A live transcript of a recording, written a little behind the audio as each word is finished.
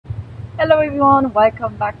Hello everyone,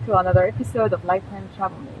 welcome back to another episode of Lifetime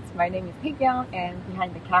Travelmates. My name is Hikkaduwa and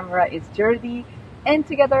behind the camera is Jordi, and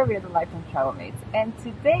together we are the Lifetime Travelmates. And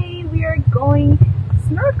today we are going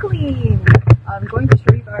snorkeling. I'm going to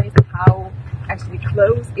show you guys how actually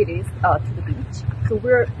close it is to the beach. So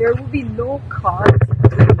there will be no cars,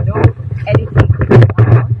 no anything going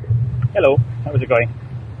on. Hello, how is it going?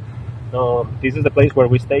 So this is the place where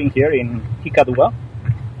we're staying here in Hikkaduwa,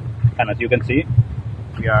 and as you can see,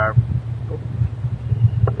 we are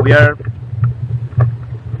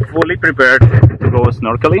fully prepared to go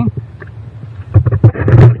snorkeling.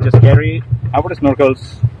 We just carry our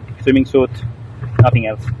snorkels, swimming suit, nothing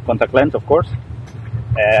else, contact lens of course,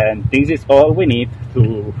 and this is all we need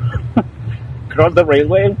to cross the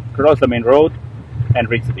railway, cross the main road and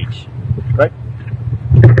reach the beach, right?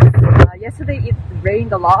 Yesterday it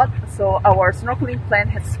rained a lot, so our snorkeling plan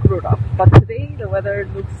has screwed up, but today the weather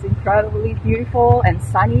looks incredibly beautiful and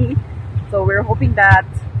sunny, so we're hoping that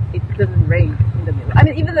it doesn't rain in the middle. I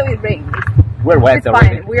mean, even though it rains, we're wet it's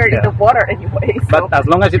already. fine. We are in the water anyway. So but as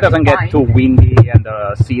long as it doesn't get too windy and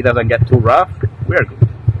the sea doesn't get too rough, we're good.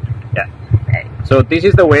 Yeah. Okay. So this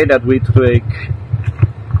is the way that we take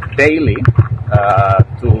daily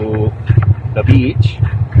to the beach,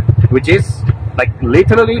 which is like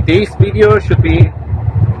literally this video should be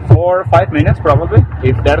 4 or 5 minutes probably.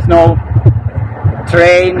 If there's no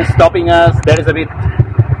train stopping us, there is a bit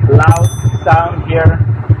loud sound here.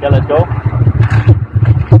 Okay, let's go.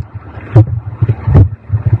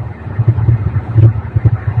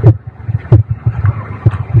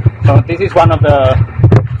 So this is one of the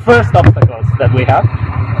first obstacles that we have.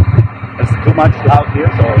 There's too much loud here,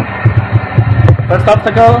 so first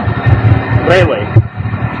obstacle, railway.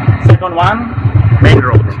 Second one, main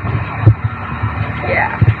road.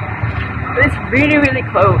 Yeah, but it's really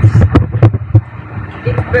close.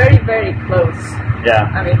 It's very close. Yeah.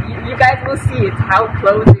 I mean, you guys will see it, how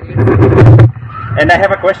close it is. And I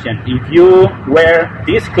have a question. If you were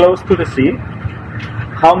this close to the sea,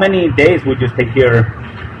 how many days would you stay here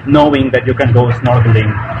knowing that you can go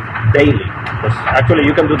snorkeling daily? Because actually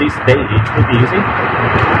you can do this daily, it's pretty easy.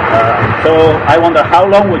 So I wonder, how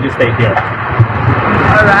long would you stay here?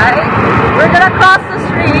 Alright, we're gonna cross the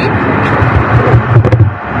street.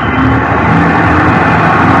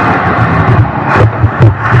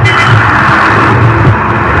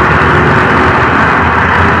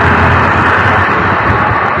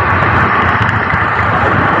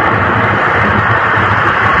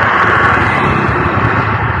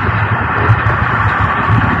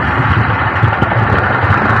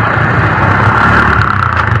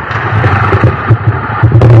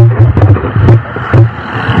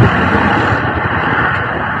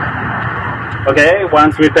 Okay,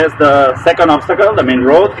 once we pass the second obstacle, the main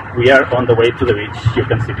road, we are on the way to the beach. You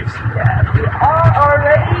can see this. Yeah, we are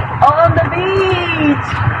already on the beach!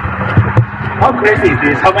 How crazy is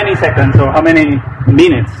this? How many seconds or how many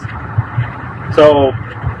minutes? So,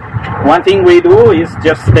 one thing we do is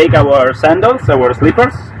just take our sandals, our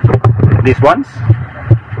slippers, these ones,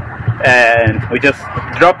 and we just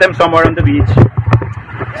drop them somewhere on the beach.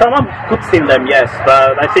 Someone could steal them, yes,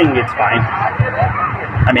 but I think it's fine.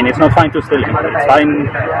 I mean, it's not fine to steal them. It's fine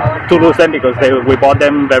to lose them because we bought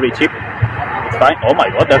them very cheap. It's fine. Oh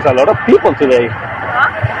my god, there's a lot of people today.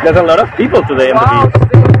 There's a lot of people today on the beach.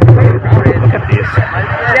 Look at this.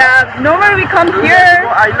 Yeah, normally we come here.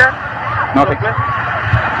 Nothing.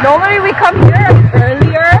 Normally we come here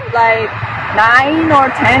earlier, like 9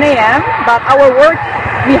 or 10 a.m. But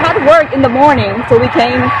we had work in the morning, so we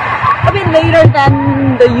came a bit later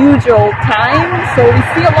than the usual time. So we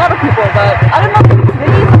see a lot of people, but I don't know if today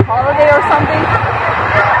is a holiday or something.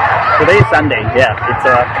 Today is Sunday, yeah. It's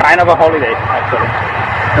a kind of a holiday, actually.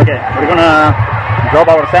 Okay, we're gonna drop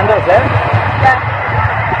our sandals there. Yeah.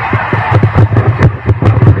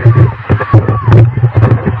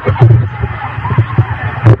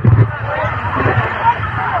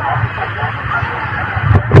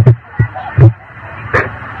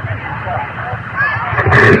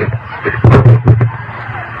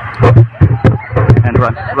 And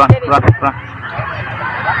run.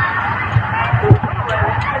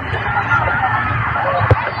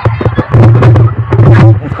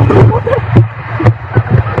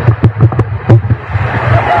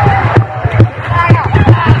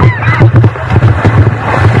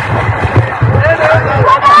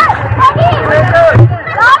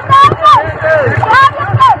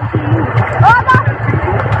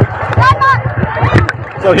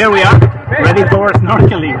 So here we are, ready for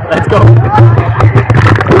snorkeling. Let's go.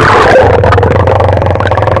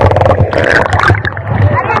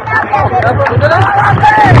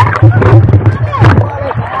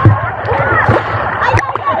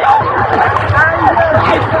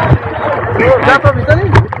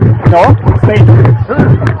 No, Spain.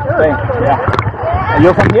 Spain, yeah. Are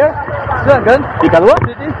you from here? Sri Lankan. Hikkaduwa?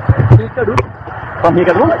 Hikkaduwa. From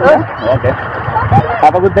Hikkaduwa? Yeah. Okay.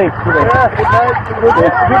 Have a good day. Yeah, good night. Good day.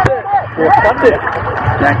 Good day. Sunday.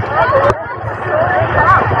 Thanks.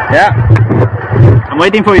 Yeah. I'm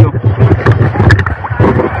waiting for you.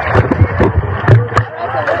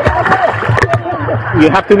 You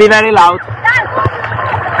have to be very loud.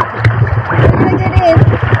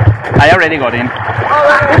 I already got in. I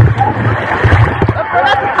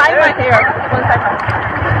forgot to tie my hair. 1 second.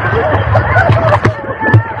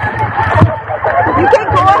 You can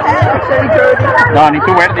go ahead, actually, Jordy. No, I need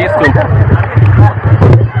to wear this too.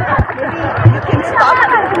 Maybe you can stop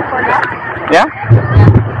for now. Yeah?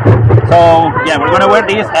 So, yeah, we're gonna wear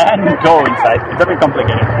this and go inside. It's a bit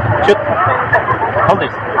complicated. Shoot. Hold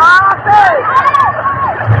this.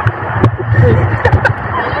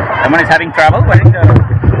 Someone is having trouble wearing the...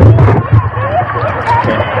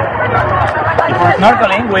 If we're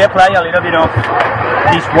snorkeling, we apply a little bit of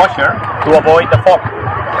dishwasher to avoid the fog.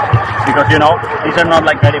 Because, you know, these are not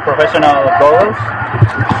like very professional goggles,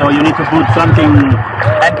 so you need to put something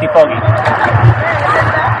anti-foggy.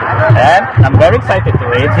 And I'm very excited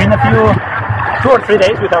today. It's been a few, 2 or 3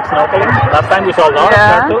 days without snorkeling. Last time we saw a lot of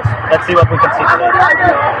turtles. Let's see what we can see today.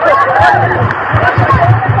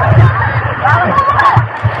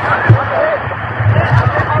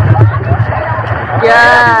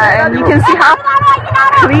 Yeah, and you can see how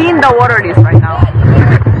clean the water is right now.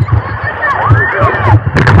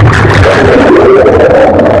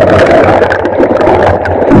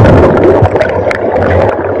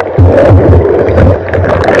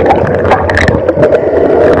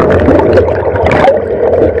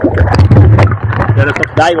 There are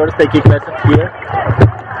some divers taking lessons here.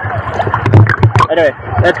 Anyway,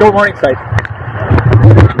 let's go more inside.